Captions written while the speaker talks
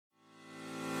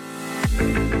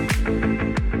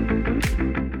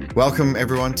Welcome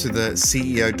everyone to the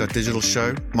CEO.digital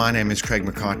show. My name is Craig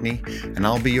McCartney and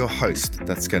I'll be your host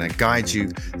that's going to guide you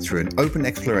through an open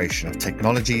exploration of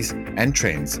technologies and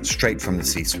trends straight from the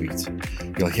C-suite.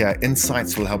 You'll hear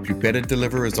insights that will help you better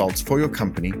deliver results for your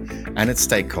company and its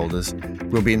stakeholders.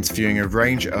 We'll be interviewing a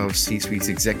range of C-suite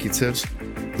executives,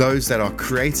 those that are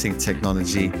creating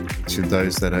technology to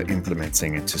those that are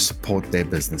implementing it to support their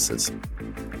businesses.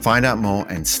 Find out more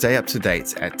and stay up to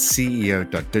date at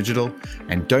CEO.digital,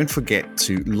 and don't forget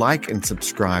to like and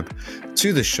subscribe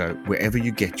to the show wherever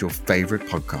you get your favorite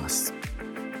podcasts.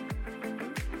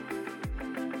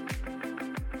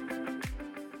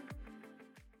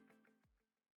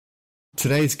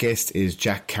 Today's guest is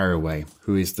Jack Carraway,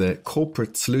 who is the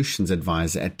Corporate Solutions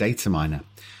Advisor at Dataminer.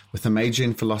 With a major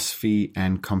in philosophy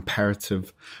and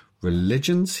comparative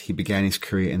religions, he began his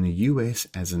career in the US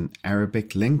as an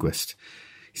Arabic linguist.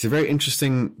 He's a very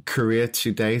interesting career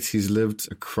to date. He's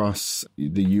lived across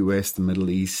the US, the Middle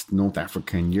East, North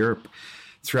Africa, and Europe.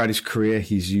 Throughout his career,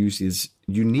 he's used his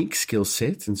unique skill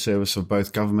set in service of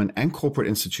both government and corporate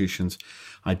institutions,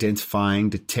 identifying,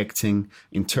 detecting,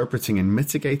 interpreting, and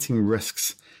mitigating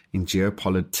risks in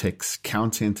geopolitics,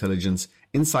 counterintelligence,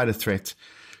 insider threat,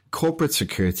 corporate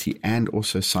security, and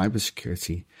also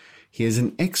cybersecurity. He is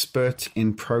an expert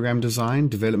in program design,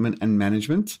 development, and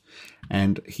management,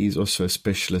 and he's also a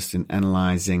specialist in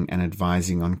analyzing and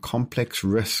advising on complex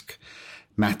risk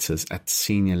matters at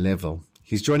senior level.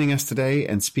 He's joining us today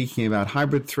and speaking about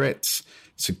hybrid threats,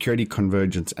 security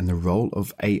convergence, and the role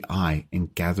of AI in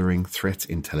gathering threat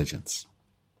intelligence.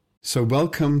 So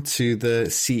welcome to the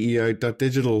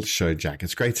CEO.digital show, Jack.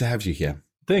 It's great to have you here.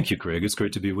 Thank you, Craig. It's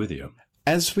great to be with you.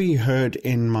 As we heard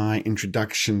in my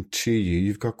introduction to you,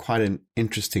 you've got quite an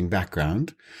interesting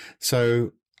background.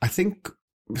 So I think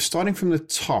starting from the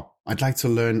top, I'd like to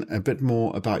learn a bit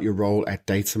more about your role at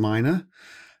Dataminer.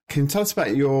 Can you tell us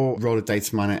about your role at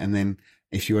Dataminer, and then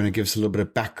if you want to give us a little bit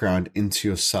of background into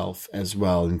yourself as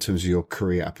well in terms of your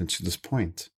career up until this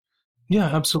point?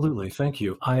 Yeah, absolutely. Thank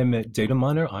you. I am at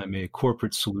Dataminer. I'm a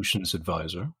corporate solutions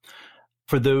advisor.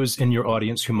 For those in your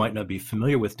audience who might not be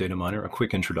familiar with Dataminer, a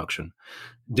quick introduction.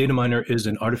 Dataminer is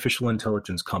an artificial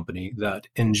intelligence company that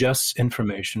ingests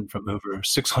information from over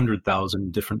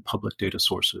 600,000 different public data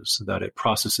sources that it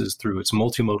processes through its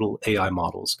multimodal AI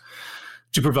models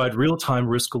to provide real-time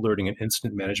risk alerting and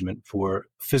incident management for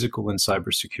physical and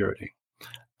cybersecurity.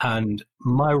 And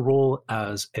my role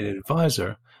as an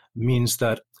advisor means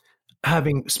that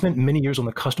having spent many years on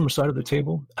the customer side of the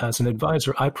table, as an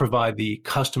advisor, I provide the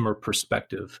customer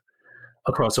perspective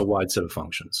across a wide set of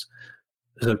functions.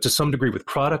 So to some degree with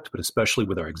product, but especially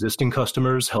with our existing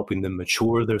customers, helping them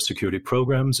mature their security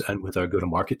programs, and with our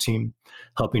go-to-market team,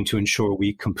 helping to ensure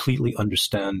we completely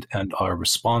understand and are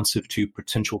responsive to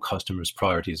potential customers'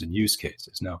 priorities and use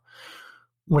cases. Now,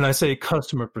 when I say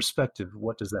customer perspective,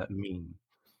 what does that mean?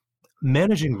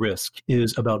 Managing risk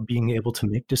is about being able to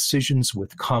make decisions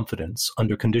with confidence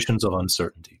under conditions of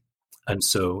uncertainty. And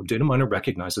so Dataminer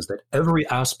recognizes that every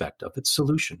aspect of its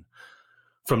solution,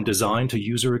 from design to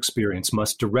user experience,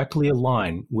 must directly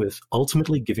align with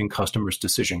ultimately giving customers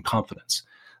decision confidence.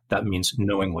 That means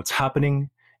knowing what's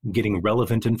happening, getting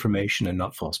relevant information and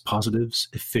not false positives,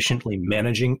 efficiently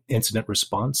managing incident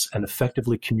response, and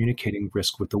effectively communicating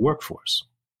risk with the workforce.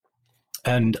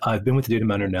 And I've been with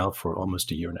Dataminer now for almost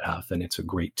a year and a half, and it's a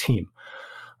great team.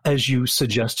 As you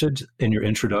suggested in your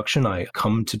introduction, I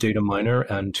come to Dataminer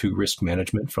and to risk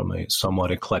management from a somewhat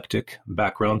eclectic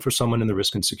background for someone in the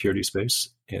risk and security space.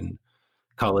 In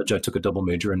college, I took a double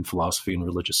major in philosophy and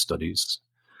religious studies.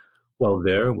 While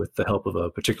there, with the help of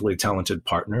a particularly talented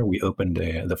partner, we opened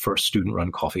the first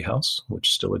student-run coffee house,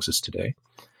 which still exists today.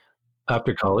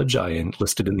 After college, I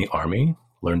enlisted in the Army,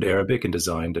 learned Arabic, and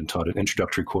designed and taught an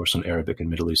introductory course on Arabic and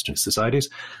Middle Eastern societies.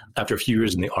 After a few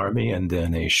years in the Army and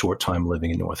then a short time living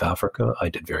in North Africa, I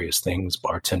did various things,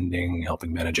 bartending,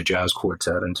 helping manage a jazz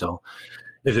quartet, until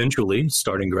eventually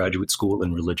starting graduate school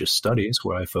in religious studies,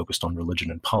 where I focused on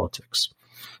religion and politics.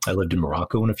 I lived in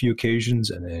Morocco on a few occasions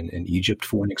and then in Egypt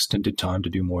for an extended time to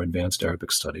do more advanced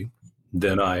Arabic study.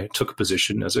 Then I took a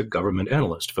position as a government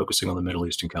analyst focusing on the Middle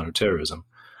East and counterterrorism.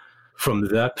 From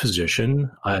that position,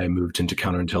 I moved into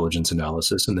counterintelligence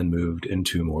analysis and then moved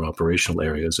into more operational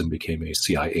areas and became a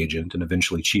CI agent and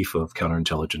eventually chief of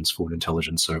counterintelligence for an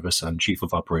intelligence service and chief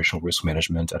of operational risk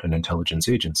management at an intelligence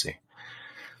agency.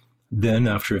 Then,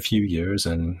 after a few years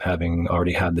and having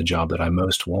already had the job that I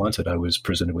most wanted, I was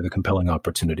presented with a compelling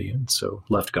opportunity, and so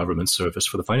left government service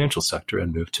for the financial sector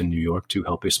and moved to New York to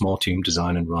help a small team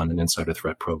design and run an insider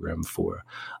threat program for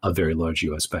a very large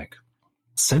U.S. bank.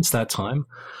 Since that time,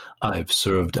 I've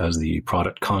served as the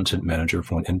product content manager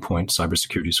for an endpoint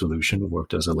cybersecurity solution,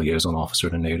 worked as a liaison officer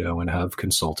to NATO, and have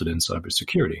consulted in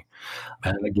cybersecurity.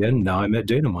 And again, now I'm at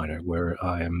Dataminer, where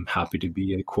I am happy to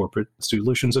be a corporate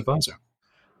solutions advisor.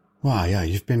 Wow, yeah,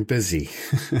 you've been busy,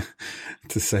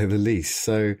 to say the least.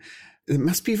 So it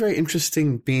must be very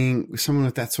interesting being someone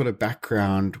with that sort of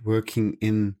background working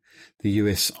in the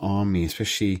US Army,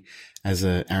 especially as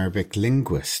an Arabic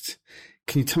linguist.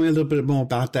 Can you tell me a little bit more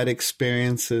about that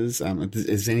experiences?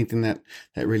 Is there anything that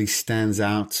really stands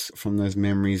out from those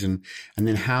memories? And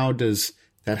then how does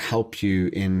that help you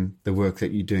in the work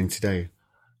that you're doing today?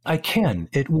 I can.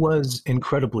 It was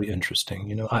incredibly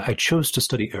interesting. I chose to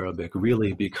study Arabic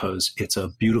really because it's a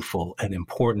beautiful and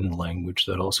important language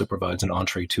that also provides an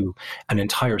entree to an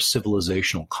entire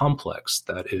civilizational complex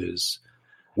that is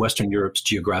Western Europe's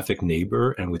geographic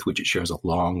neighbor and with which it shares a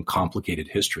long, complicated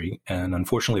history. And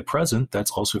unfortunately present,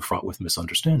 that's also fraught with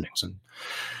misunderstandings. And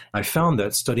I found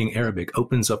that studying Arabic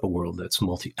opens up a world that's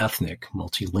multi-ethnic,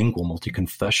 multilingual,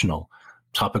 multi-confessional,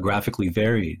 topographically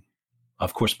varied,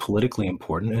 of course, politically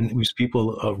important, and whose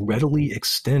people readily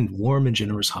extend warm and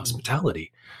generous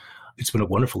hospitality. It's been a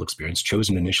wonderful experience,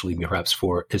 chosen initially perhaps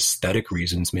for aesthetic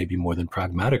reasons, maybe more than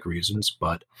pragmatic reasons.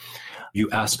 But you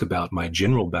ask about my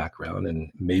general background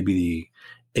and maybe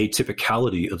the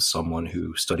atypicality of someone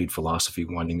who studied philosophy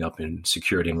winding up in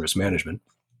security and risk management.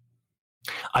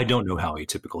 I don't know how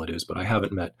atypical it is, but I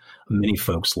haven't met many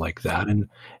folks like that. And,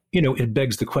 it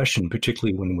begs the question,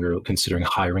 particularly when we're considering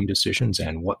hiring decisions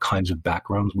and what kinds of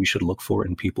backgrounds we should look for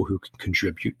in people who can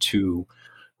contribute to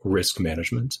risk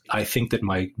management. I think that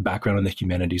my background in the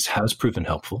humanities has proven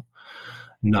helpful,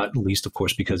 not least, of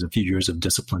course, because a few years of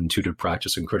discipline, tutored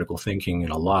practice, and critical thinking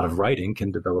and a lot of writing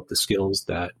can develop the skills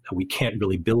that we can't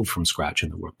really build from scratch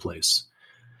in the workplace.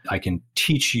 I can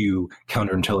teach you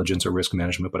counterintelligence or risk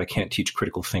management, but I can't teach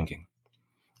critical thinking.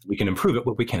 We can improve it,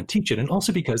 but we can't teach it. And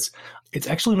also because it's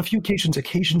actually on a few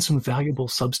occasions some valuable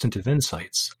substantive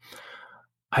insights.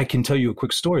 I can tell you a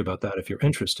quick story about that if you're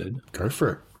interested. Go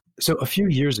for it. So a few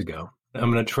years ago,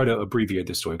 I'm going to try to abbreviate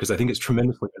this story because I think it's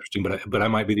tremendously interesting, but I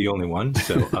might be the only one.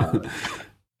 So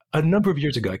a number of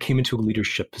years ago, I came into a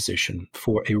leadership position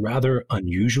for a rather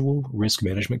unusual risk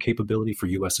management capability for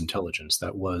U.S. intelligence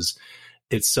that was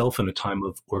itself in a time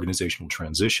of organizational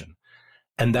transition.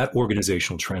 And that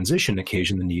organizational transition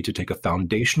occasioned the need to take a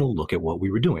foundational look at what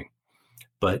we were doing.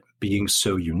 But being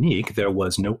so unique, there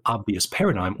was no obvious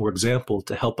paradigm or example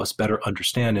to help us better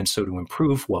understand and so to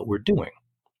improve what we're doing.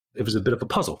 It was a bit of a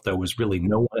puzzle. There was really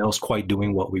no one else quite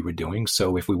doing what we were doing.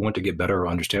 So if we want to get better or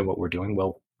understand what we're doing,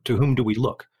 well, to whom do we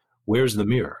look? Where's the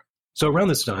mirror? So around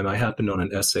this time, I happened on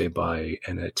an essay by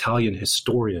an Italian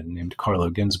historian named Carlo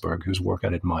Ginzburg, whose work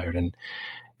I'd admired. And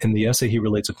in the essay, he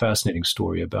relates a fascinating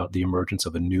story about the emergence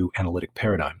of a new analytic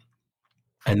paradigm.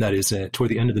 And that is toward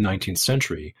the end of the 19th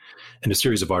century, in a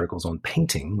series of articles on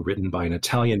painting written by an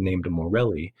Italian named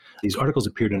Morelli. These articles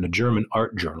appeared in a German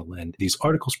art journal, and these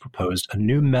articles proposed a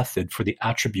new method for the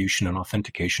attribution and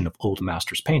authentication of old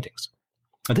masters' paintings.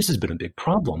 Now, this has been a big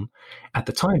problem at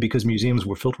the time because museums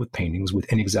were filled with paintings with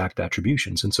inexact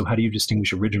attributions. And so how do you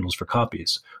distinguish originals for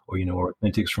copies or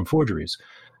authentics from forgeries?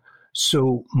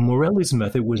 So Morelli's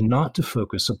method was not to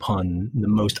focus upon the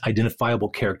most identifiable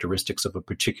characteristics of a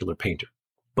particular painter,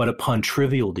 but upon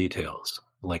trivial details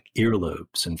like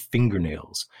earlobes and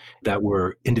fingernails that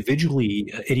were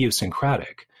individually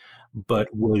idiosyncratic, but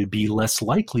would be less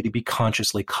likely to be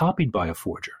consciously copied by a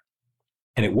forger.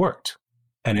 And it worked.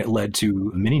 And it led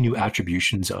to many new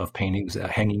attributions of paintings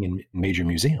hanging in major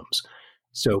museums.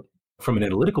 So from an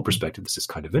analytical perspective, this is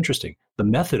kind of interesting. The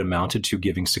method amounted to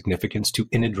giving significance to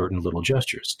inadvertent little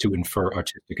gestures to infer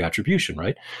artistic attribution,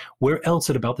 right? Where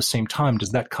else at about the same time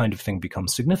does that kind of thing become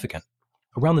significant?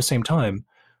 Around the same time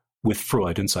with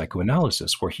Freud and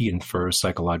psychoanalysis, where he infers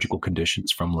psychological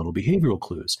conditions from little behavioral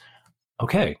clues.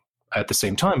 Okay, at the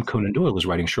same time, Conan Doyle is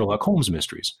writing Sherlock Holmes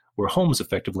mysteries, where Holmes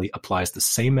effectively applies the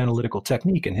same analytical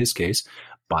technique in his case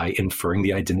by inferring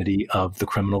the identity of the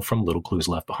criminal from little clues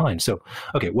left behind. So,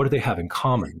 okay, what do they have in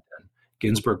common then?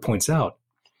 Ginsburg points out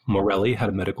Morelli had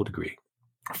a medical degree.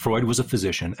 Freud was a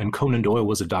physician, and Conan Doyle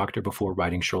was a doctor before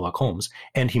writing Sherlock Holmes,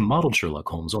 and he modeled Sherlock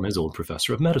Holmes on his old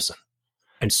professor of medicine.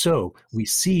 And so we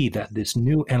see that this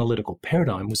new analytical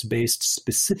paradigm was based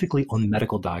specifically on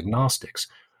medical diagnostics,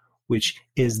 which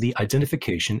is the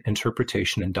identification,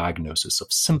 interpretation, and diagnosis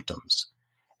of symptoms.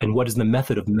 And what is the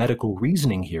method of medical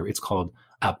reasoning here? It's called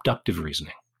abductive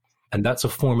reasoning. And that's a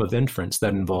form of inference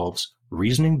that involves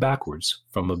reasoning backwards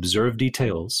from observed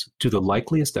details to the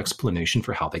likeliest explanation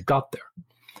for how they got there.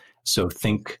 So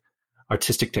think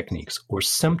artistic techniques or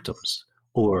symptoms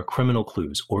or criminal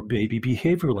clues, or maybe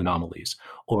behavioral anomalies,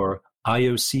 or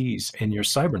IOCs in your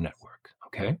cyber network,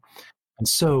 okay? And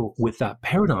so with that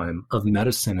paradigm of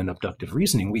medicine and abductive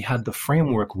reasoning, we had the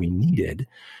framework we needed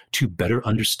to better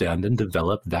understand and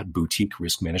develop that boutique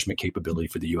risk management capability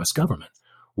for the US government,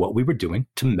 what we were doing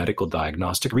to medical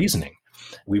diagnostic reasoning.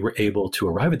 We were able to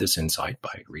arrive at this insight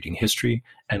by reading history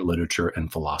and literature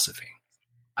and philosophy.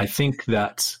 I think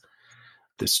that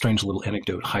this strange little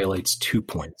anecdote highlights 2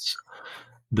 points.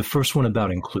 The first one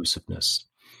about inclusiveness.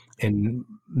 In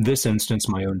this instance,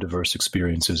 my own diverse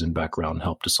experiences and background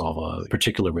helped to solve a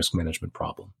particular risk management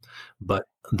problem. But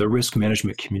the risk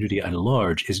management community at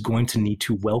large is going to need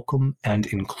to welcome and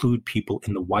include people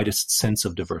in the widest sense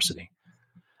of diversity.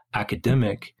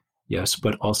 Academic, yes,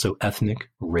 but also ethnic,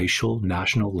 racial,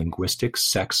 national, linguistic,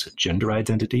 sex, gender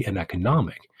identity, and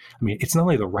economic. I mean, it's not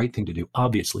only the right thing to do,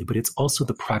 obviously, but it's also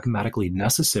the pragmatically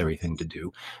necessary thing to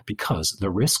do because the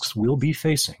risks we'll be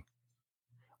facing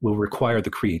will require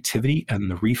the creativity and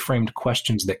the reframed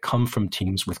questions that come from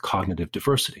teams with cognitive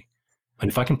diversity. And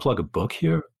if I can plug a book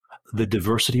here, The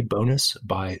Diversity Bonus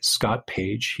by Scott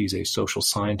Page. He's a social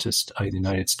scientist in the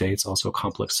United States, also a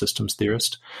complex systems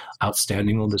theorist,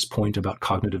 outstanding on this point about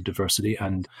cognitive diversity.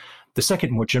 And the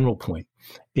second, more general point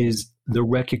is the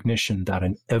recognition that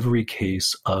in every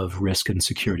case of risk and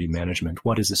security management,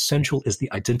 what is essential is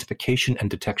the identification and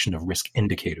detection of risk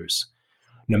indicators.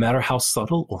 No matter how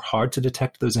subtle or hard to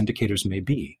detect those indicators may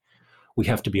be, we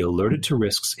have to be alerted to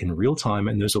risks in real time,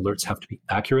 and those alerts have to be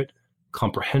accurate,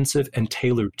 comprehensive, and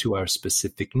tailored to our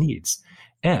specific needs.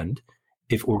 And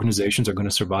if organizations are going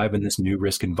to survive in this new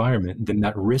risk environment, then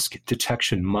that risk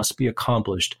detection must be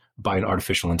accomplished by an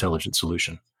artificial intelligence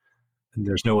solution. And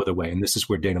there's no other way, and this is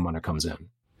where data miner comes in.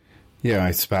 Yeah,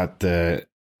 it's about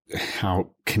how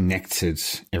connected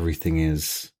everything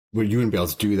is. Well, you wouldn't be able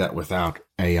to do that without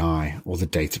AI, all the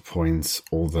data points,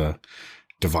 all the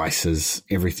devices,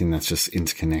 everything that's just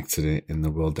interconnected in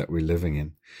the world that we're living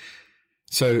in.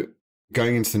 So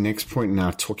going into the next point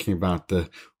now, talking about the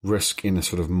risk in a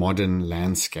sort of modern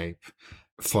landscape,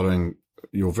 following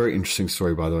your very interesting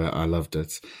story, by the way, I loved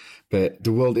it. But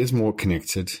the world is more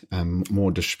connected and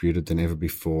more distributed than ever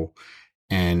before.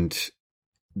 And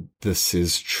this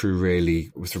is true really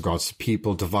with regards to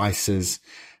people, devices,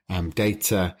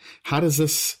 data. How does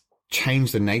this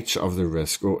change the nature of the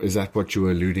risk, or is that what you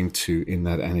were alluding to in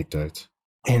that anecdote?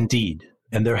 Indeed.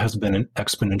 And there has been an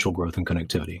exponential growth in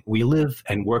connectivity. We live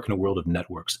and work in a world of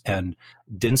networks and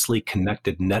densely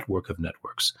connected network of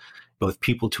networks, both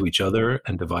people to each other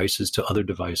and devices to other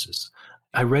devices.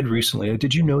 I read recently,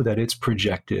 did you know that it's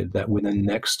projected that within the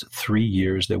next 3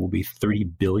 years, there will be 30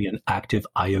 billion active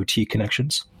IoT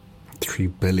connections? 3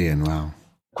 billion, wow.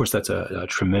 Of course, that's a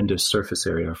tremendous surface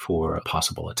area for a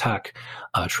possible attack,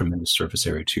 a tremendous surface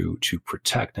area to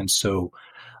protect. And so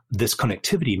this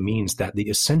connectivity means that the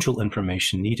essential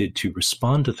information needed to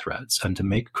respond to threats and to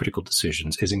make critical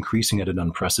decisions is increasing at an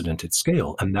unprecedented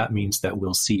scale. And that means that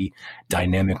we'll see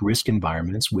dynamic risk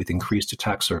environments with increased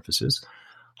attack surfaces,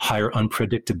 higher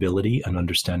unpredictability and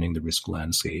understanding the risk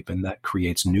landscape. And that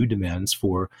creates new demands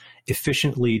for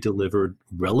efficiently delivered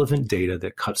relevant data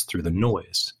that cuts through the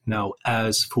noise. Now,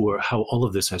 as for how all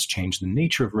of this has changed the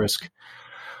nature of risk,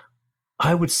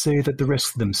 I would say that the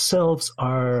risks themselves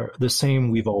are the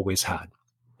same we've always had.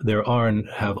 There are and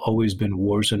have always been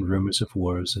wars and rumors of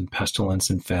wars and pestilence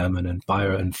and famine and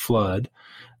fire and flood.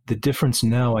 The difference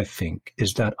now, I think,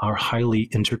 is that our highly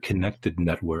interconnected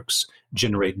networks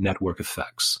generate network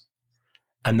effects.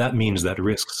 And that means that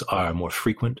risks are more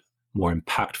frequent, more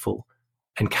impactful,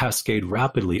 and cascade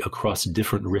rapidly across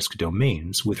different risk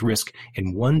domains, with risk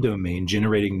in one domain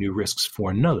generating new risks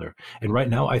for another. And right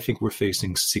now, I think we're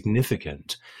facing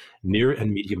significant near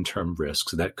and medium-term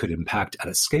risks that could impact at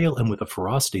a scale and with a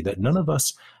ferocity that none of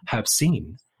us have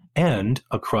seen, and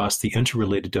across the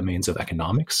interrelated domains of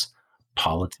economics,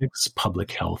 politics,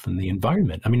 public health, and the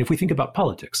environment. I mean, if we think about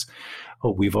politics,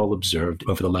 we've all observed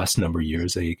over the last number of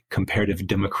years a comparative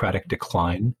democratic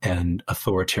decline and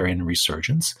authoritarian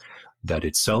resurgence that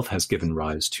itself has given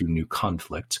rise to new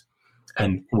conflict.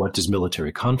 And what does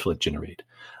military conflict generate?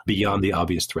 Beyond the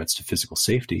obvious threats to physical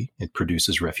safety, it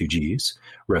produces refugees.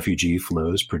 Refugee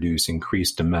flows produce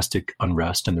increased domestic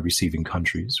unrest in the receiving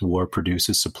countries. War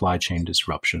produces supply chain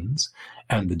disruptions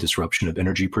and the disruption of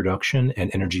energy production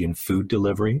and energy and food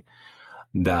delivery.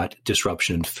 That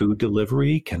disruption in food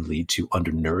delivery can lead to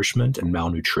undernourishment and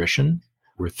malnutrition.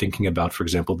 We're thinking about, for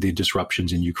example, the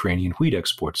disruptions in Ukrainian wheat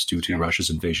exports due to Russia's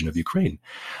invasion of Ukraine.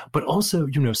 But also,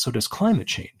 so does climate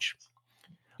change.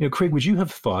 Craig, would you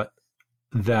have thought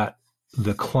that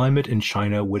the climate in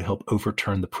China would help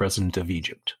overturn the president of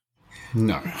Egypt?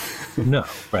 No. No,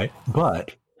 right?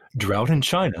 But drought in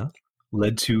China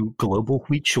led to global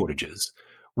wheat shortages,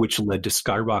 which led to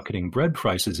skyrocketing bread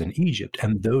prices in Egypt.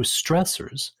 And those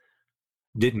stressors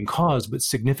didn't cause, but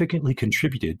significantly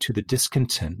contributed to the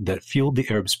discontent that fueled the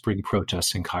Arab Spring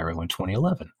protests in Cairo in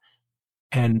 2011.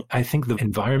 And I think the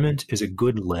environment is a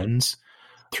good lens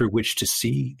through which to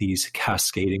see these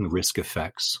cascading risk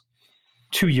effects.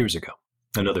 2 years ago,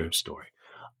 another story.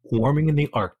 Warming in the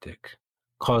Arctic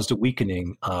caused a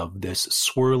weakening of this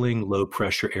swirling low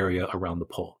pressure area around the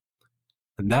pole.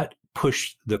 And that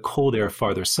pushed the cold air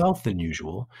farther south than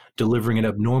usual, delivering an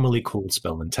abnormally cold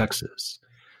spell in Texas.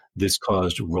 This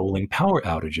caused rolling power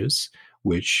outages,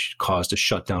 which caused a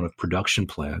shutdown of production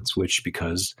plants, which,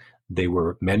 because they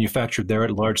were manufactured there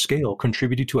at large scale,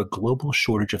 contributed to a global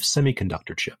shortage of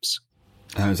semiconductor chips.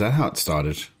 Is that how it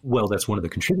started? Well, that's one of the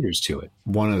contributors to it.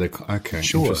 Okay,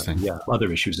 sure. Interesting. Yeah,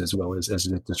 other issues as well as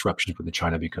disruptions for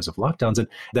China because of lockdowns. And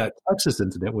that Texas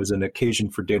incident was an occasion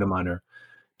for Dataminer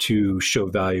to show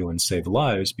value and save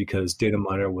lives, because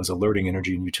Dataminer was alerting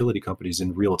energy and utility companies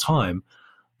in real time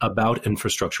about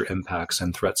infrastructure impacts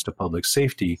and threats to public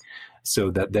safety, so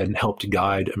that then helped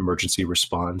guide emergency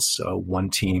response.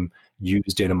 One team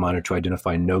used Dataminer to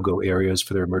identify no-go areas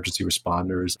for their emergency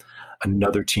responders.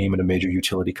 Another team at a major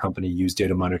utility company used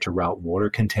Dataminer to route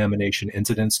water contamination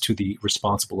incidents to the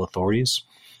responsible authorities.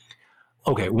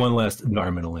 Okay, one last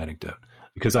environmental anecdote,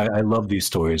 because I love these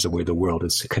stories of where the world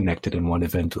is connected in one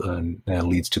event and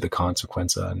leads to the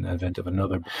consequence an event of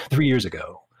another. 3 years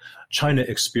ago, China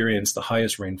experienced the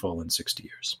highest rainfall in 60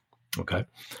 years. Okay,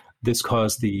 this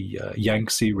caused the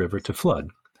Yangtze River to flood.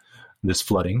 This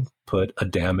flooding put a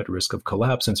dam at risk of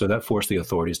collapse, and so that forced the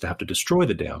authorities to have to destroy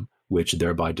the dam, which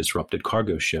thereby disrupted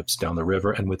cargo ships down the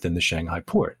river and within the Shanghai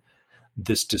port.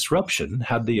 This disruption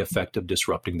had the effect of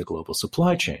disrupting the global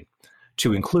supply chain,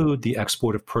 to include the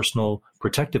export of personal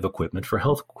protective equipment for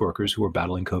health workers who were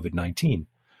battling COVID-19.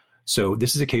 So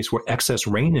this is a case where excess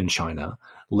rain in China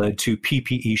led to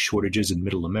PPE shortages in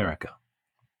Middle America.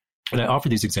 And I offer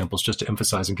these examples just to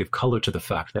emphasize and give color to the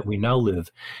fact that we now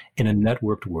live in a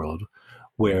networked world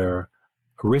where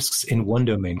risks in one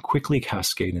domain quickly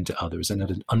cascade into others and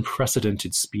at an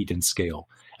unprecedented speed and scale.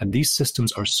 And these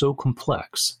systems are so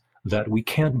complex that we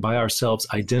can't by ourselves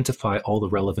identify all the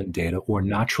relevant data or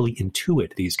naturally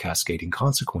intuit these cascading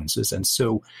consequences. And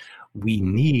so we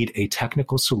need a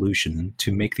technical solution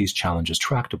to make these challenges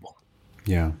tractable.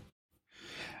 Yeah.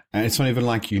 And it's not even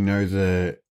like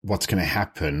what's going to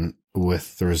happen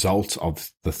with the result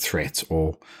of the threat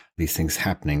or these things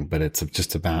happening, but it's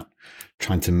just about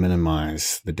trying to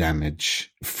minimize the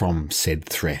damage from said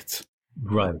threat.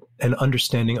 Right. And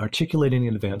articulating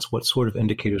in advance what sort of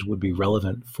indicators would be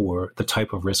relevant for the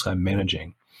type of risk I'm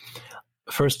managing.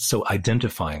 First, so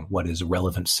identifying what is a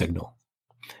relevant signal,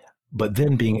 but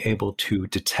then being able to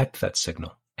detect that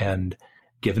signal. And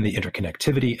given the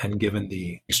interconnectivity and given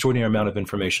the extraordinary amount of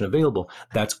information available,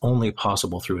 that's only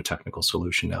possible through a technical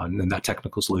solution now. And that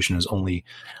technical solution is only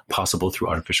possible through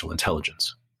artificial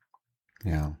intelligence.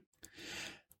 Yeah.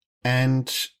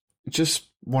 And just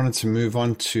wanted to move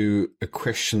on to a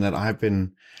question that I've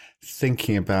been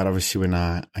thinking about, obviously, when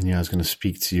I knew I was going to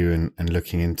speak to you and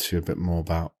looking into a bit more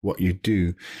about what you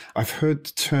do. I've heard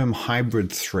the term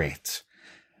hybrid threat.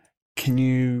 Can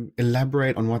you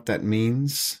elaborate on what that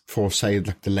means for, say,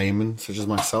 like the layman, such as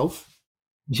myself?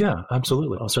 Yeah,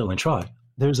 absolutely. I'll certainly try.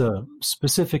 There's a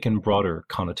specific and broader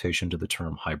connotation to the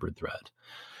term hybrid threat.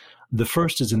 The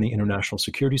first is in the international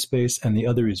security space, and the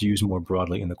other is used more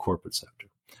broadly in the corporate sector.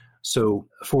 So,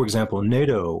 for example,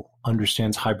 NATO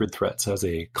understands hybrid threats as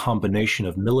a combination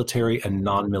of military and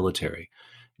non-military,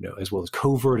 as well as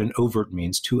covert and overt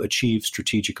means to achieve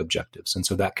strategic objectives. And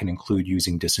so that can include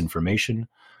using disinformation,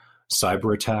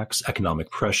 cyber attacks, economic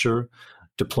pressure,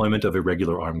 deployment of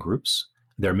irregular armed groups.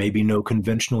 There may be no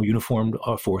conventional uniformed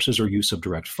forces or use of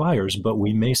direct fires, but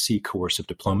we may see coercive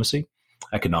diplomacy,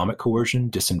 economic coercion,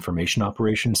 disinformation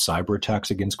operations, cyber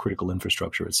attacks against critical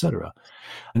infrastructure, etc.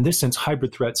 In this sense,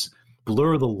 hybrid threats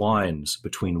blur the lines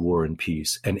between war and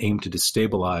peace and aim to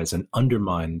destabilize and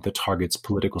undermine the target's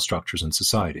political structures and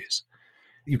societies.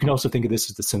 You can also think of this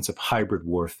as the sense of hybrid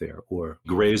warfare or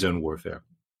gray zone warfare.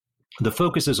 The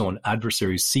focus is on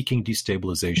adversaries seeking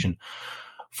destabilization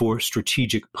for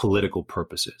strategic political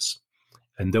purposes.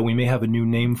 And though we may have a new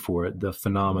name for it, the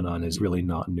phenomenon is really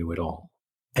not new at all.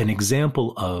 An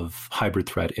example of hybrid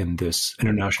threat in this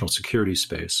international security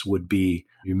space would be,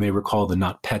 you may recall the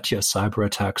NotPetya cyber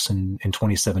attacks in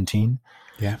 2017.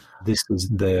 Yeah. This is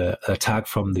the attack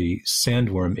from the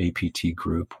Sandworm APT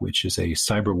group, which is a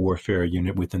cyber warfare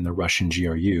unit within the Russian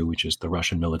GRU, which is the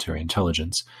Russian military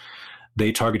intelligence.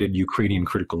 They targeted Ukrainian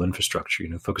critical infrastructure,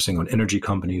 focusing on energy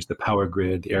companies, the power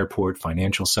grid, the airport,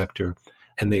 financial sector.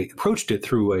 And they approached it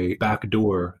through a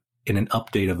backdoor in an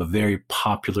update of a very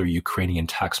popular Ukrainian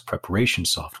tax preparation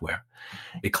software.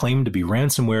 It claimed to be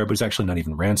ransomware, but it's actually not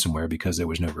even ransomware because there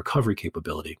was no recovery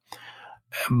capability.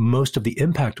 Most of the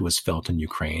impact was felt in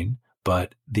Ukraine,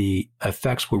 but the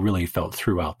effects were really felt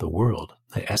throughout the world.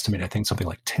 They estimate, I think, something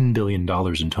like $10 billion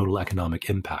in total economic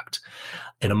impact.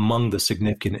 And among the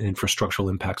significant infrastructural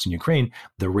impacts in Ukraine,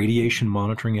 the radiation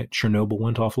monitoring at Chernobyl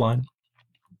went offline.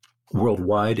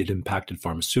 Worldwide, it impacted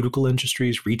pharmaceutical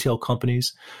industries, retail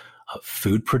companies,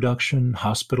 food production,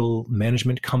 hospital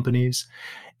management companies.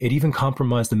 It even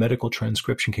compromised the medical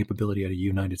transcription capability at a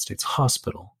United States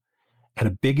hospital. Had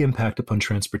a big impact upon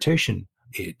transportation.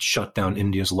 It shut down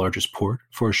India's largest port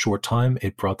for a short time.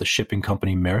 It brought the shipping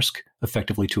company Maersk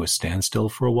effectively to a standstill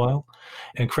for a while.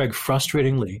 And Craig,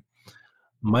 frustratingly,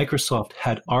 Microsoft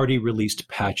had already released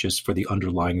patches for the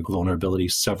underlying vulnerability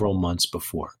several months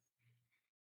before.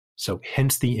 So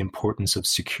hence the importance of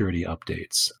security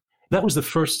updates. That was the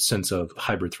first sense of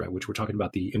hybrid threat, which we're talking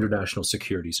about the international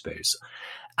security space.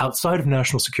 Outside of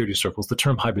national security circles, the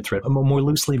term hybrid threat more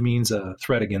loosely means a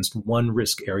threat against one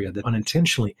risk area that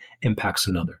unintentionally impacts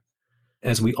another.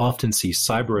 As we often see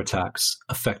cyber attacks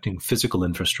affecting physical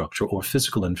infrastructure or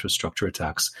physical infrastructure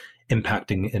attacks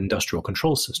impacting industrial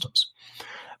control systems.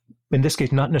 In this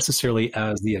case, not necessarily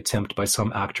as the attempt by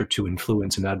some actor to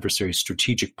influence an adversary's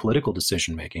strategic political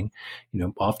decision-making,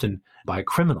 often by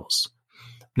criminals.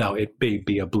 Now, it may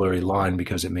be a blurry line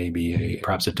because it may be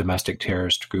perhaps a domestic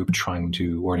terrorist group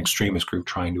or an extremist group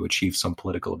trying to achieve some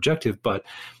political objective. But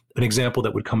an example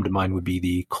that would come to mind would be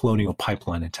the Colonial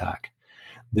Pipeline attack.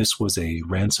 This was a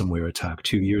ransomware attack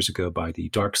 2 years ago by the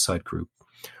DarkSide group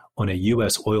on a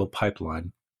U.S. oil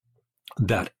pipeline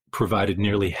that provided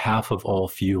nearly half of all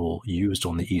fuel used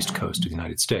on the East Coast of the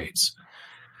United States.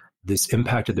 This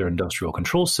impacted their industrial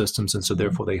control systems, and so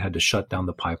therefore they had to shut down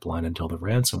the pipeline until the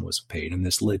ransom was paid. And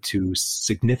this led to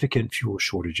significant fuel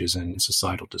shortages and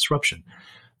societal disruption.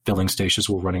 Filling stations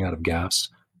were running out of gas.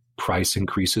 Price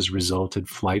increases resulted.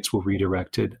 Flights were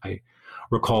redirected. I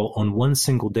recall on one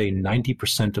single day,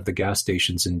 90% of the gas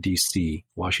stations in D.C.,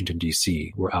 Washington,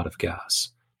 D.C., were out of gas.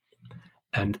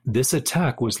 And this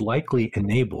attack was likely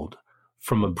enabled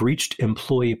from a breached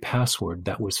employee password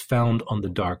that was found on the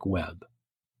dark web.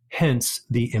 Hence,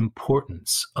 the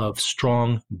importance of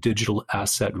strong digital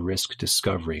asset risk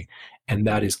discovery. And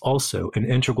that is also an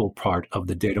integral part of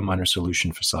the data miner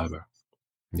solution for cyber.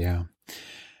 Yeah.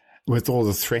 With all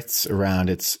the threats around,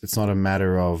 it's not a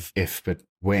matter of if, but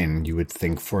when, you would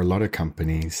think, for a lot of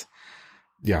companies.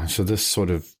 Yeah, so this sort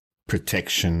of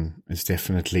protection is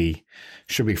definitely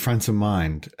should be front of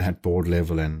mind at board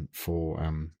level and for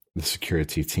the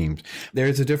security teams. There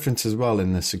is a difference as well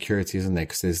in the security, isn't there?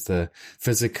 Because there's the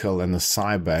physical and the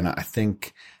cyber. And I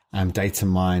think data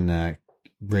miner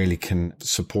really can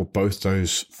support both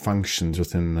those functions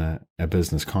within a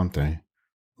business, can't they?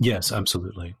 Yes,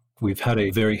 absolutely. We've had a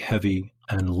very heavy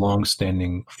and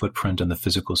long-standing footprint in the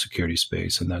physical security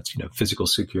space, and that's physical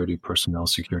security, personnel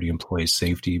security, employee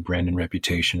safety, brand and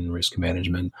reputation, risk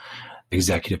management,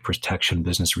 executive protection,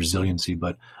 business resiliency.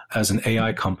 But as an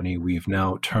AI company, we've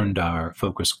now turned our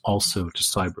focus also to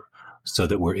cyber so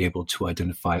that we're able to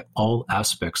identify all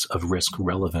aspects of risk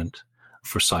relevant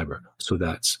for cyber. So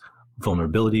that's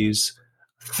vulnerabilities,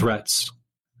 threats,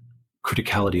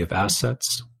 criticality of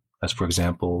assets, as for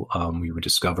example, we would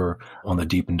discover on the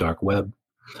deep and dark web,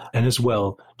 and as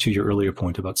well to your earlier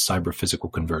point about cyber-physical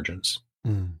convergence.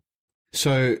 Mm.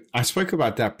 So I spoke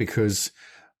about that because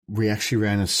we actually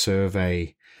ran a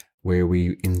survey where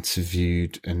we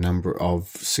interviewed a number of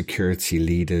security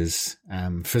leaders,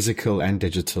 physical and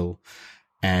digital,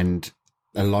 and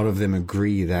a lot of them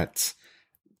agree that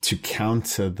to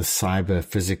counter the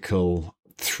cyber-physical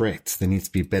threat, there needs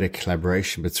to be better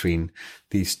collaboration between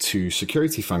these two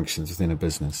security functions within a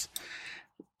business.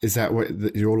 Is that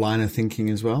what your line of thinking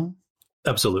as well?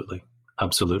 Absolutely.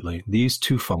 Absolutely. These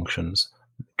two functions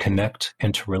connect,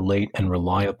 interrelate, and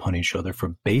rely upon each other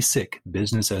for basic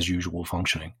business as usual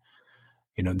functioning.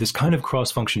 This kind of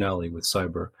cross-functionality with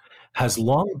cyber has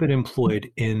long been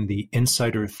employed in the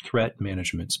insider threat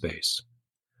management space,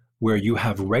 where you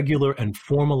have regular and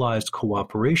formalized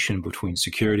cooperation between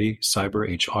security, cyber,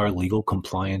 HR, legal,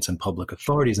 compliance, and public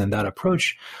authorities. And that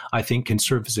approach, I think, can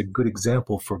serve as a good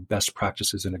example for best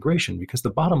practices integration, because the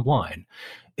bottom line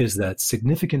is that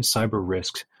significant cyber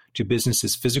risks to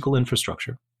businesses' physical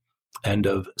infrastructure and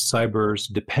of cyber's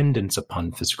dependence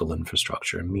upon physical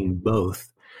infrastructure mean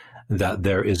both that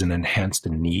there is an enhanced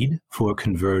need for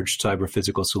converged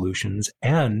cyber-physical solutions,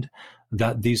 and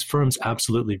that these firms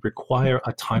absolutely require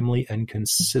a timely and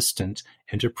consistent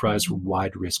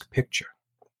enterprise-wide risk picture.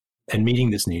 And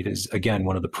meeting this need is, again,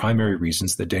 one of the primary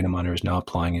reasons that Dataminer is now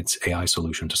applying its AI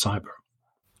solution to cyber.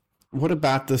 What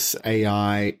about this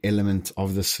AI element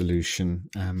of the solution?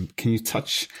 Can you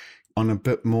touch on a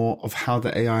bit more of how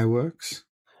the AI works?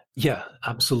 Yeah,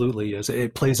 absolutely. Yes,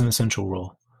 it plays an essential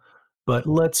role. But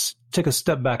let's take a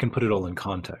step back and put it all in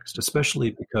context, especially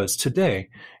because today,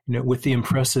 with the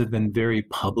impressive and very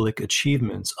public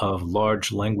achievements of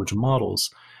large language models,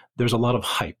 there's a lot of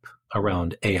hype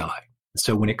around AI.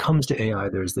 So when it comes to AI,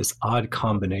 there's this odd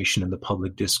combination in the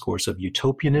public discourse of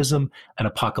utopianism and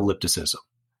apocalypticism.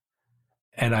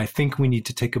 And I think we need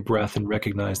to take a breath and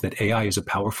recognize that AI is a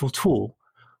powerful tool,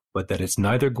 but that it's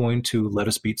neither going to let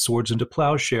us beat swords into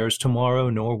plowshares tomorrow,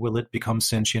 nor will it become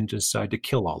sentient and decide to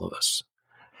kill all of us.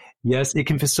 Yes, it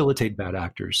can facilitate bad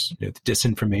actors,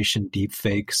 disinformation, deep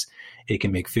fakes. It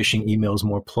can make phishing emails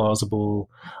more plausible.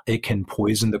 It can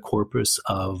poison the corpus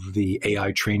of the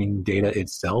AI training data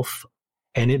itself.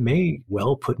 And it may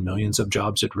well put millions of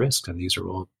jobs at risk. And these are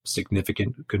all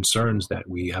significant concerns that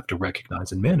we have to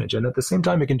recognize and manage. And at the same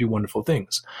time, it can do wonderful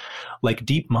things like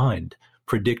DeepMind,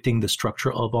 predicting the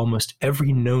structure of almost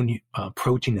every known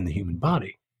protein in the human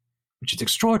body, which is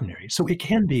extraordinary. So it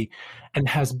can be and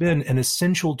has been an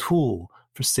essential tool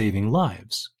for saving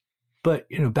lives. But,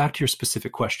 back to your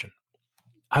specific question,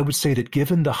 I would say that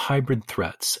given the hybrid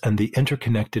threats and the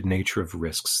interconnected nature of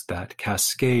risks that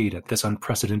cascade at this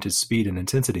unprecedented speed and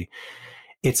intensity,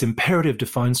 it's imperative to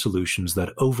find solutions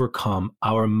that overcome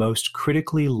our most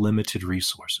critically limited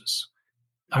resources.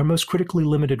 Our most critically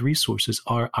limited resources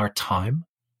are our time,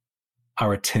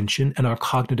 our attention, and our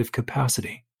cognitive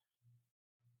capacity.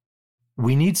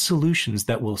 We need solutions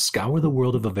that will scour the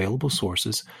world of available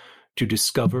sources to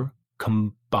discover,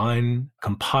 combine,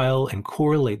 compile, and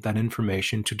correlate that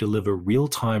information to deliver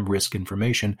real-time risk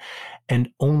information, and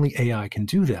only AI can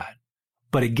do that.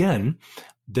 But again,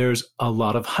 there's a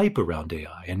lot of hype around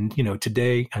AI. And,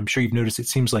 today, I'm sure you've noticed, it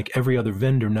seems like every other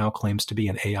vendor now claims to be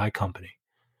an AI company.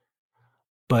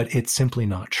 But it's simply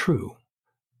not true.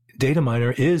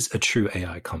 Dataminer is a true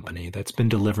AI company that's been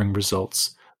delivering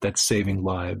results, that's saving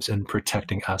lives and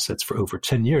protecting assets for over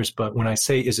 10 years. But when I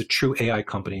say is a true AI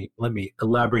company, let me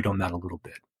elaborate on that a little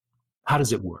bit. How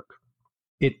does it work?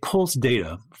 It pulls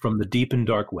data from the deep and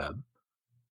dark web,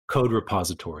 code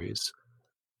repositories,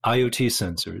 IoT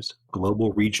sensors,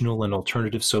 global, regional, and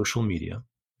alternative social media,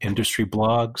 industry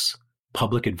blogs,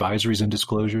 public advisories and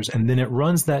disclosures, and then it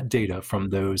runs that data from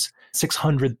those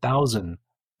 600,000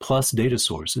 plus data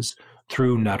sources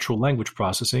through natural language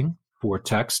processing for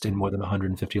text in more than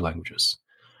 150 languages,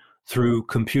 through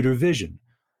computer vision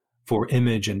for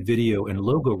image and video and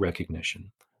logo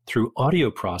recognition, through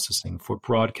audio processing for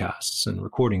broadcasts and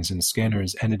recordings and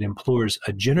scanners, and it employs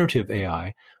a generative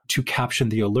AI to caption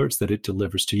the alerts that it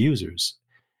delivers to users.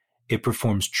 It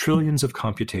performs trillions of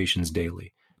computations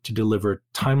daily to deliver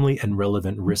timely and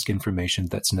relevant risk information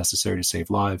that's necessary to save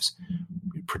lives,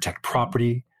 protect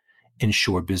property,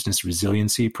 ensure business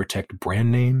resiliency, protect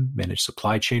brand name, manage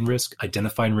supply chain risk,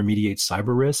 identify and remediate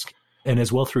cyber risk, and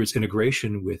as well through its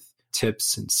integration with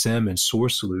TIPS and SIM and SOAR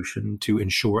solution to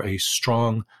ensure a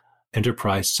strong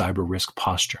enterprise cyber risk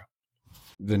posture.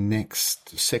 The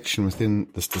next section within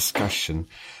this discussion,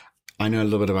 I know a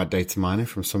little bit about Dataminer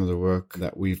from some of the work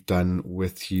that we've done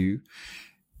with you.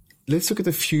 Let's look at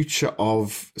the future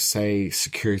of, say,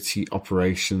 security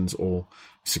operations or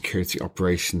security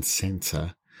operations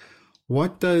center.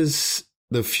 What does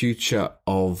the future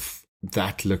of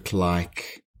that look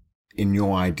like in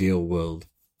your ideal world?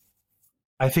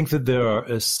 I think that there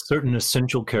are certain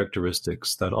essential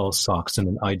characteristics that all SOCs in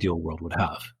an ideal world would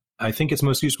have. I think it's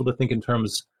most useful to think in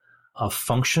terms of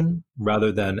function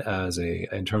rather than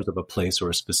in terms of a place or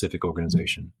a specific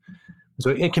organization. So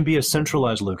it can be a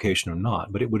centralized location or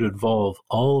not, but it would involve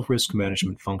all risk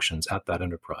management functions at that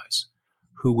enterprise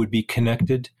who would be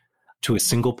connected to a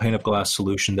single pane of glass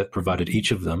solution that provided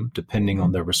each of them, depending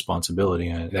on their responsibility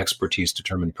and expertise,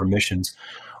 determined permissions,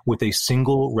 with a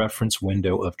single reference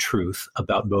window of truth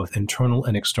about both internal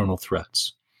and external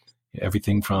threats.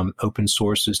 Everything from open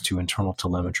sources to internal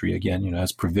telemetry, again,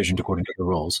 as provisioned according to the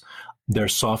roles. Their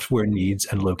software needs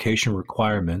and location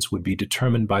requirements would be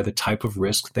determined by the type of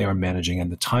risk they are managing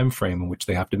and the time frame in which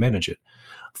they have to manage it,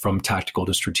 from tactical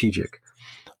to strategic.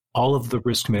 All of the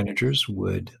risk managers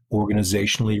would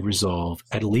organizationally resolve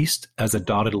at least as a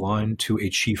dotted line to a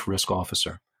chief risk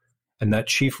officer. And that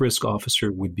chief risk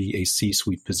officer would be a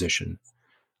C-suite position.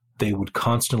 They would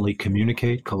constantly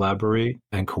communicate, collaborate,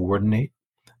 and coordinate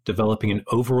developing an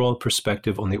overall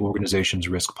perspective on the organization's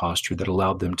risk posture that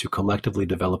allowed them to collectively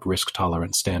develop risk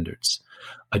tolerance standards,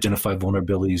 identify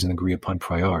vulnerabilities, and agree upon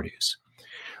priorities.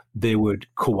 They would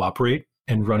cooperate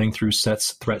in running through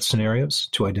threat scenarios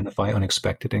to identify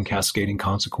unexpected and cascading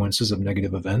consequences of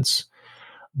negative events.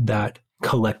 That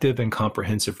collective and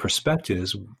comprehensive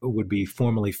perspectives would be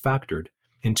formally factored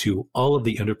into all of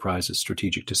the enterprise's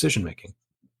strategic decision-making.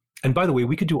 And by the way,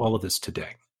 we could do all of this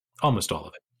today, almost all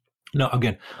of it. Now,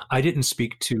 again, I didn't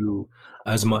speak to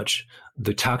as much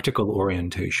the tactical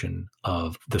orientation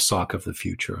of the SOC of the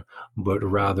future, but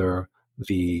rather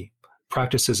the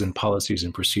practices and policies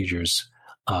and procedures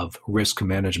of risk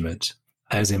management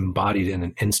as embodied in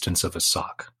an instance of a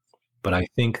SOC. But I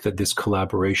think that this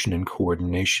collaboration and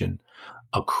coordination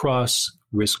across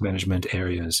risk management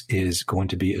areas is going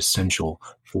to be essential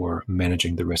for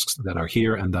managing the risks that are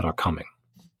here and that are coming.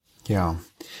 Yeah.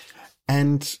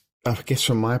 And I guess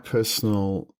from my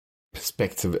personal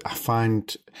perspective, I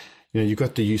find, you've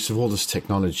got the use of all this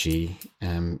technology.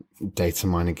 Data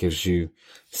mining gives you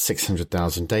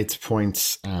 600,000 data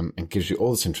points and gives you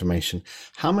all this information.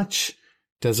 How much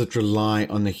does it rely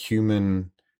on the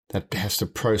human that has to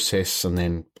process and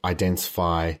then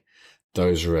identify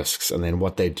those risks and then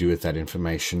what they do with that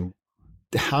information?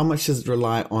 How much does it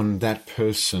rely on that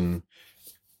person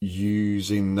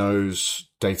using those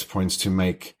data points to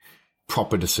make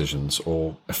proper decisions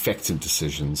or effective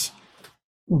decisions?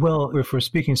 Well, if we're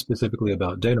speaking specifically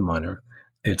about data miner,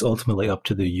 it's ultimately up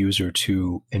to the user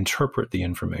to interpret the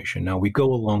information. Now, we go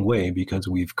a long way because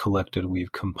we've collected,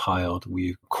 we've compiled,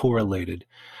 we've correlated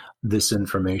this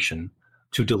information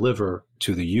to deliver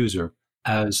to the user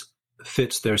as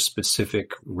fits their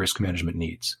specific risk management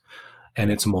needs.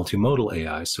 And it's multimodal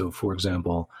AI. So, for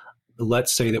example,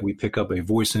 let's say that we pick up a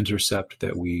voice intercept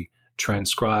that we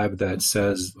transcribe that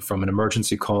says from an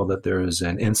emergency call that there is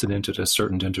an incident at a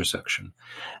certain intersection.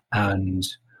 And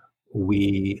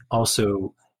we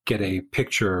also get a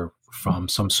picture from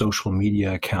some social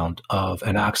media account of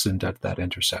an accident at that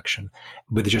intersection,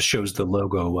 but it just shows the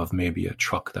logo of maybe a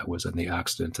truck that was in the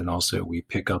accident. And also we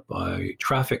pick up a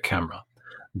traffic camera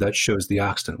that shows the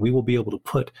accident. We will be able to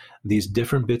put these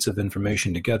different bits of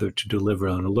information together to deliver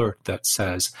an alert that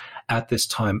says, at this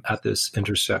time, at this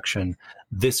intersection,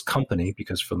 this company,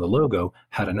 because from the logo,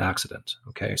 had an accident.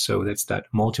 Okay, so that's that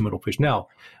multimodal push. Now,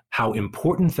 how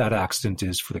important that accident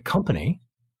is for the company,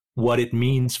 what it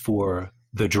means for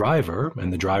the driver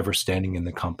and the driver standing in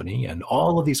the company, and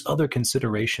all of these other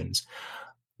considerations,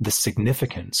 the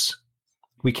significance,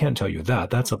 we can't tell you that.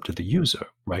 That's up to the user,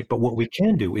 right? But what we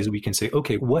can do is we can say,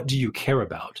 okay, what do you care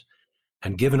about?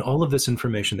 And given all of this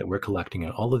information that we're collecting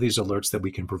and all of these alerts that we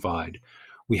can provide,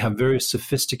 we have very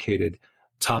sophisticated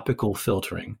topical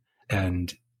filtering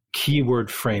and keyword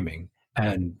framing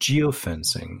and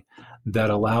geofencing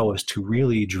that allow us to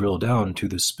really drill down to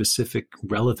the specific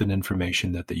relevant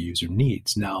information that the user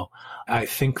needs. Now, I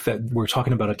think that we're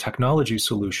talking about a technology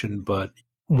solution, but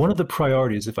one of the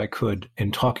priorities, if I could,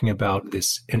 in talking about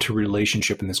this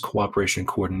interrelationship and this cooperation and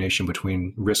coordination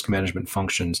between risk management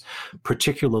functions,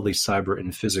 particularly cyber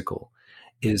and physical,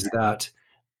 is that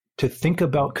to think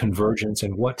about convergence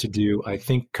and what to do, I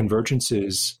think convergence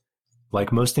is,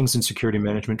 like most things in security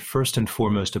management, first and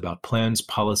foremost about plans,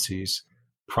 policies,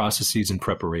 processes, and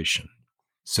preparation.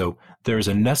 So there's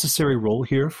a necessary role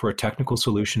here for a technical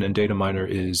solution, and data miner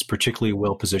is particularly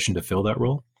well positioned to fill that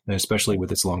role, and especially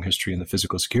with its long history in the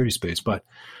physical security space. But,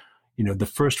 the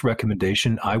first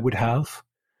recommendation I would have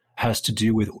has to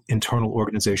do with internal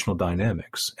organizational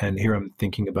dynamics. And here I'm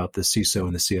thinking about the CISO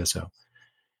and the CSO.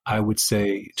 I would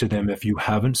say to them, if you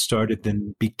haven't started,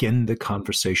 then begin the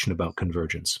conversation about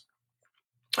convergence.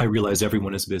 I realize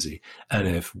everyone is busy. And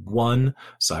if one,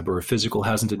 cyber or physical,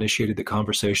 hasn't initiated the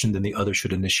conversation, then the other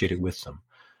should initiate it with them.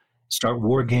 Start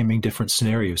wargaming different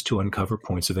scenarios to uncover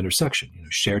points of intersection,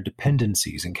 shared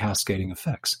dependencies and cascading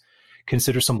effects.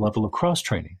 Consider some level of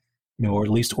cross-training, or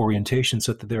at least orientation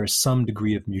so that there is some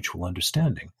degree of mutual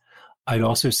understanding. I'd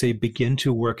also say begin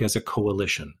to work as a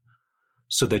coalition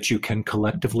so that you can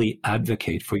collectively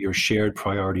advocate for your shared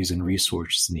priorities and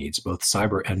resource needs, both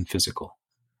cyber and physical,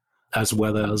 as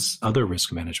well as other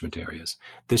risk management areas.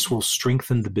 This will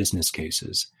strengthen the business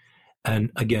cases.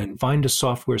 And again, find a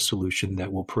software solution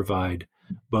that will provide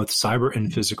both cyber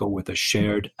and physical with a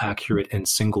shared, accurate, and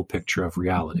single picture of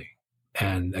reality.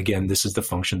 And again, this is the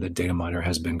function that data miner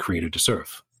has been created to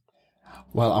serve.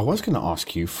 Well, I was going to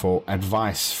ask you for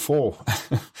advice for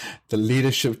the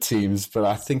leadership teams, but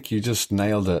I think you just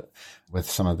nailed it with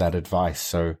some of that advice.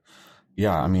 So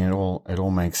yeah, I mean, it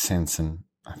all makes sense. And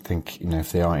I think,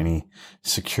 if there are any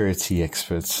security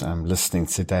experts listening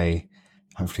today,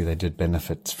 hopefully they did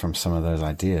benefit from some of those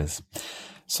ideas.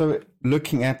 So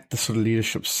looking at the sort of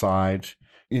leadership side,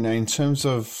 in terms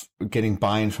of getting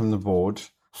buy-in from the board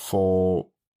for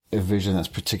a vision that's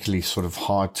particularly sort of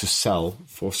hard to sell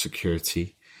for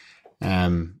security,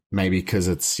 maybe because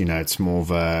it's more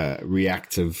of a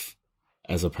reactive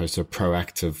as opposed to a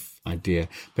proactive idea.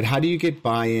 But how do you get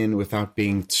buy-in without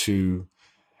being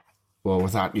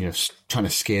without trying to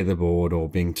scare the board or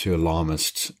being too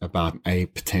alarmist about a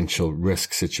potential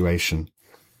risk situation?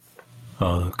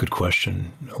 Good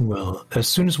question. Well, as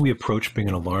soon as we approach being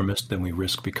an alarmist, then we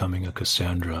risk becoming a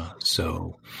Cassandra.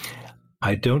 So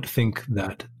I don't think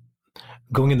that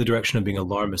going in the direction of being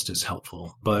alarmist is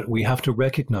helpful, but we have to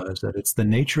recognize that it's the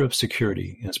nature of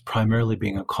security as primarily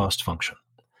being a cost function.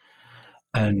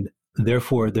 And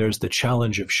therefore, there's the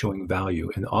challenge of showing value.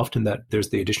 And often that there's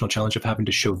the additional challenge of having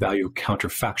to show value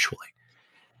counterfactually.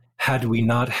 Had we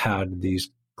not had these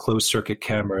closed circuit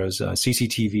cameras,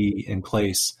 CCTV in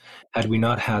place, had we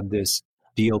not had this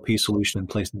DLP solution in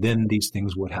place, then these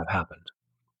things would have happened,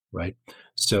 right?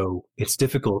 So it's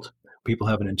difficult. People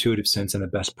have an intuitive sense and a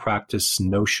best practice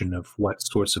notion of what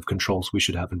sorts of controls we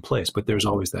should have in place. But there's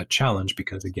always that challenge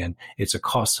because, again, it's a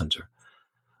cost center.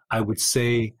 I would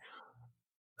say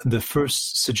the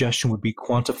first suggestion would be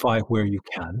quantify where you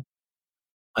can,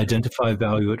 identify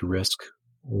value at risk,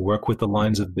 work with the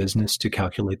lines of business to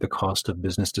calculate the cost of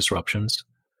business disruptions.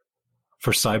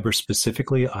 For cyber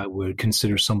specifically, I would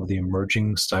consider some of the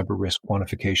emerging cyber risk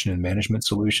quantification and management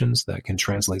solutions that can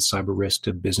translate cyber risk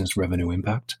to business revenue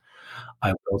impact. I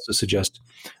would also suggest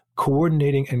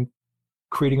coordinating and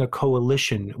creating a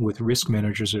coalition with risk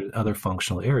managers or other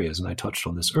functional areas, and I touched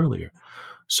on this earlier,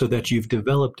 so that you've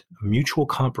developed mutual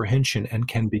comprehension and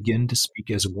can begin to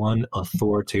speak as one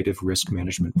authoritative risk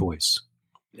management voice.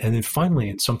 And then finally,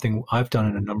 and something I've done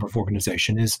in a number of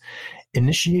organizations, is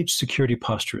initiate security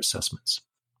posture assessments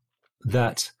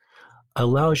that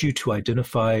allows you to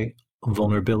identify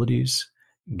vulnerabilities,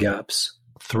 gaps,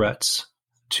 threats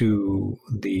to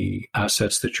the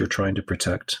assets that you're trying to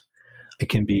protect. It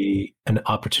can be an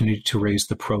opportunity to raise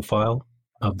the profile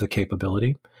of the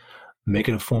capability, make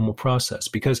it a formal process,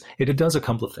 because it does a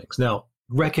couple of things. Now,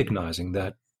 recognizing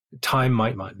that time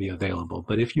might not be available,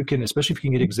 but if you can, especially if you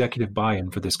can get executive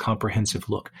buy-in for this comprehensive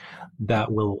look,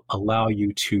 that will allow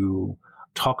you to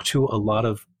talk to a lot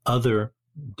of other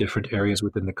different areas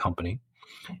within the company.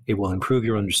 It will improve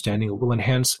your understanding. It will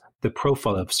enhance the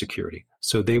profile of security.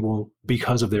 So they will,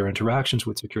 because of their interactions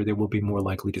with security, they will be more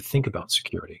likely to think about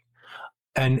security.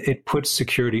 And it puts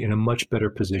security in a much better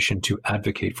position to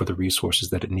advocate for the resources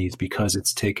that it needs because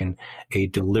it's taken a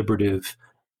deliberative,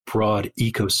 broad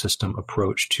ecosystem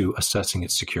approach to assessing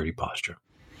its security posture.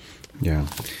 Yeah.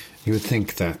 You would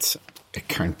think that at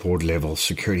current board level,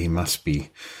 security must be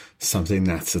something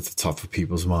that's at the top of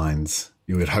people's minds.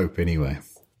 You would hope anyway.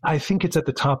 I think it's at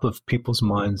the top of people's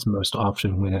minds most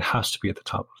often when it has to be at the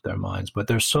top of their minds. But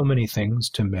there's so many things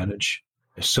to manage,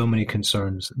 there's so many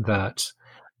concerns that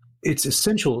it's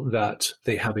essential that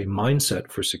they have a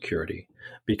mindset for security,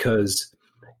 because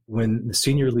when the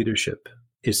senior leadership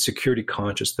is security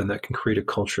conscious, then that can create a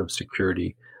culture of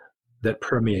security that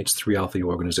permeates throughout the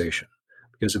organization.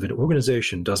 Because if an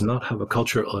organization does not have a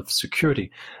culture of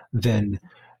security, then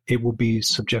it will be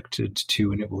subjected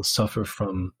to and it will suffer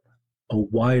from a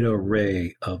wide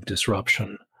array of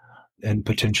disruption and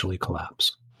potentially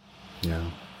collapse. Yeah.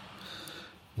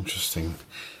 Interesting.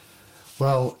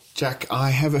 Well, Jack, I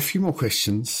have a few more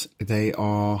questions. They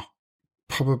are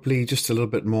probably just a little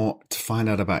bit more to find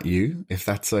out about you, if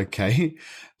that's okay.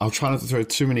 I'll try not to throw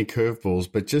too many curveballs,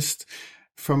 but just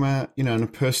from on a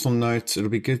personal note, it'll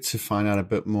be good to find out a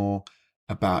bit more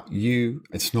about you.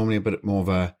 It's normally a bit more of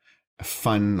a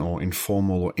fun or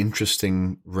informal or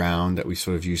interesting round that we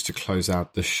sort of use to close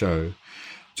out the show.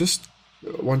 Just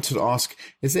wanted to ask,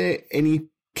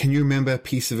 can you remember a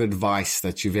piece of advice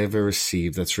that you've ever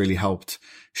received that's really helped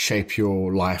shape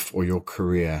your life or your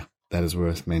career that is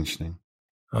worth mentioning?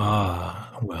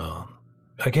 Well,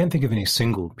 I can't think of any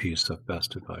single piece of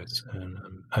best advice, and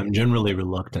I'm generally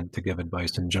reluctant to give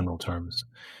advice in general terms.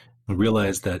 I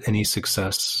realize that any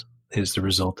success is the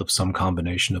result of some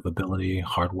combination of ability,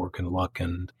 hard work, and luck,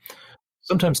 and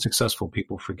sometimes successful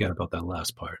people forget about that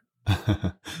last part.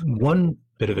 One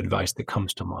bit of advice that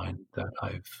comes to mind that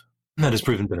has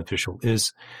proven beneficial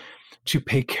is to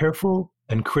pay careful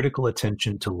and critical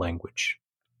attention to language.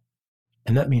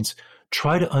 And that means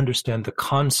try to understand the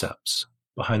concepts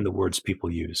behind the words people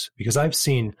use, because I've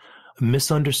seen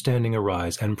misunderstanding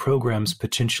arise and programs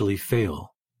potentially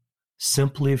fail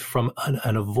simply from an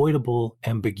unavoidable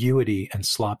ambiguity and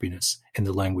sloppiness in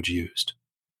the language used.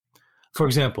 For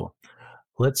example,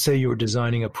 let's say you're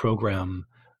designing a program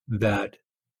that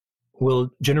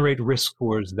will generate risk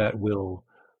scores that will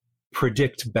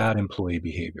predict bad employee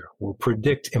behavior, will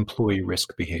predict employee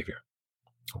risk behavior.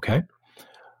 Okay?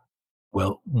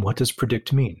 Well, what does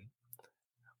predict mean?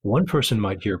 One person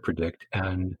might hear predict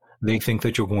and they think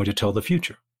that you're going to tell the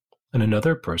future. And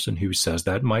another person who says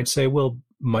that might say,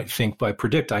 might think by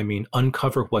predict, I mean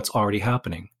uncover what's already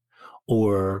happening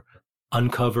or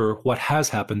uncover what has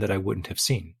happened that I wouldn't have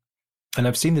seen. And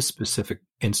I've seen this specific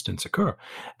instance occur.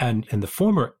 And in the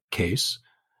former case,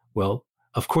 well,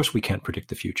 of course we can't predict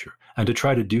the future. And to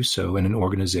try to do so in an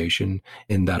organization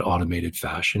in that automated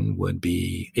fashion would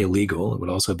be illegal. It would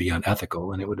also be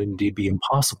unethical, and it would indeed be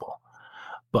impossible.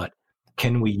 But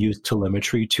can we use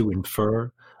telemetry to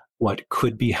infer what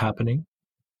could be happening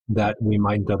that we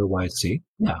might otherwise see?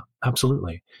 Yeah,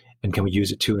 absolutely. And can we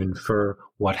use it to infer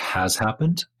what has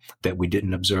happened that we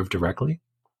didn't observe directly?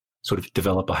 Sort of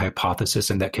develop a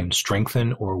hypothesis and that can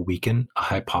strengthen or weaken a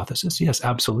hypothesis? Yes,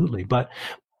 absolutely. But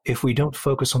if we don't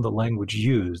focus on the language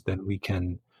used, then we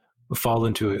can fall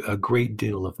into a great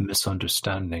deal of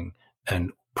misunderstanding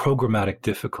and programmatic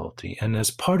difficulty. And as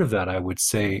part of that, I would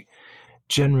say,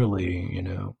 generally,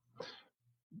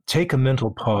 take a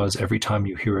mental pause every time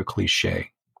you hear a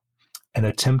cliche and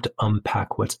attempt to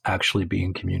unpack what's actually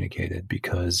being communicated,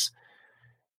 because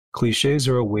cliches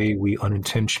are a way we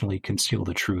unintentionally conceal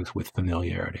the truth with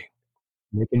familiarity.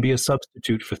 They can be a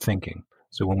substitute for thinking.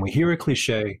 So when we hear a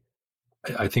cliche,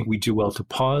 I think we do well to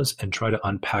pause and try to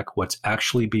unpack what's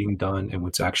actually being done and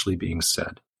what's actually being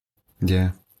said.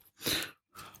 Yeah.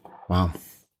 Wow.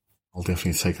 I'll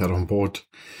definitely take that on board.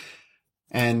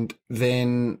 And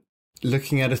then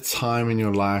looking at a time in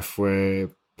your life where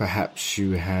perhaps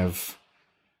you have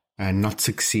not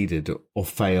succeeded or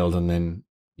failed, and then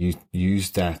you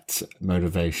use that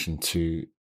motivation to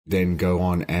then go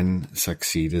on and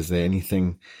succeed. Is there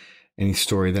any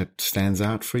story that stands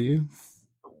out for you?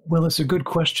 Well, it's a good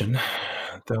question,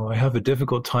 though I have a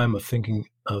difficult time of thinking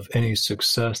of any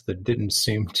success that didn't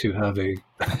seem to have a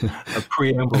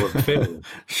preamble of failure.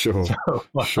 Sure.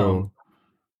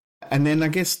 And then I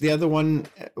guess the other one,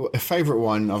 a favorite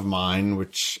one of mine,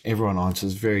 which everyone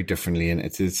answers very differently, and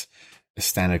it is a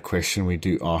standard question we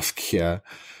do ask here.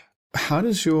 How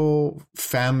does your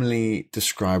family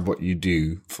describe what you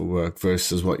do for work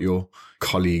versus what your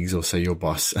colleagues or say your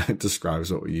boss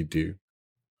describes what you do?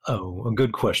 Oh, a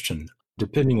good question.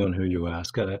 Depending on who you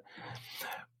ask.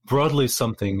 Broadly,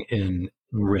 something in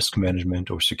risk management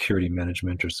or security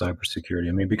management or cybersecurity.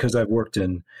 I mean, because I've worked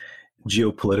in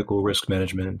geopolitical risk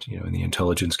management, in the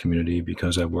intelligence community,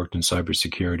 because I've worked in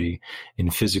cybersecurity, in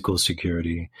physical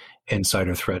security,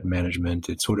 insider threat management.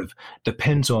 It sort of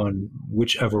depends on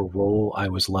whichever role I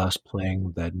was last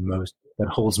playing that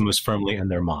holds most firmly in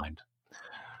their mind.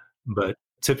 But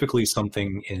typically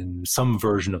something in some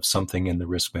version of something in the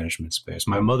risk management space.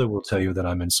 My mother will tell you that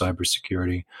I'm in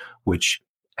cybersecurity, which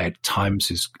at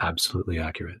times is absolutely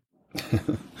accurate.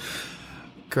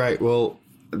 Great. Well,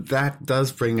 that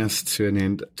does bring us to an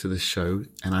end to the show.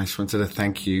 And I just wanted to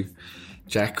thank you,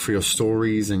 Jack, for your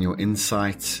stories and your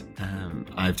insights.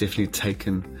 I've definitely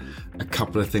taken a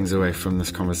couple of things away from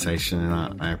this conversation,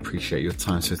 and I appreciate your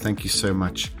time. So thank you so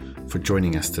much for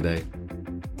joining us today.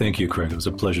 Thank you, Craig. It was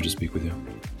a pleasure to speak with you.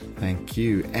 Thank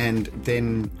you. And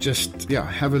then just,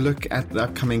 have a look at the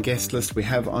upcoming guest list we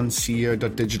have on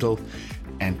CEO.digital.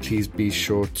 And please be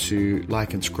sure to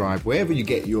like and subscribe wherever you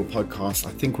get your podcast.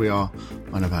 I think we are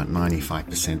on about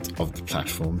 95% of the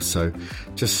platform. So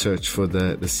just search for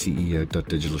the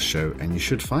CEO.digital show and you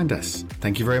should find us.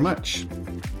 Thank you very much.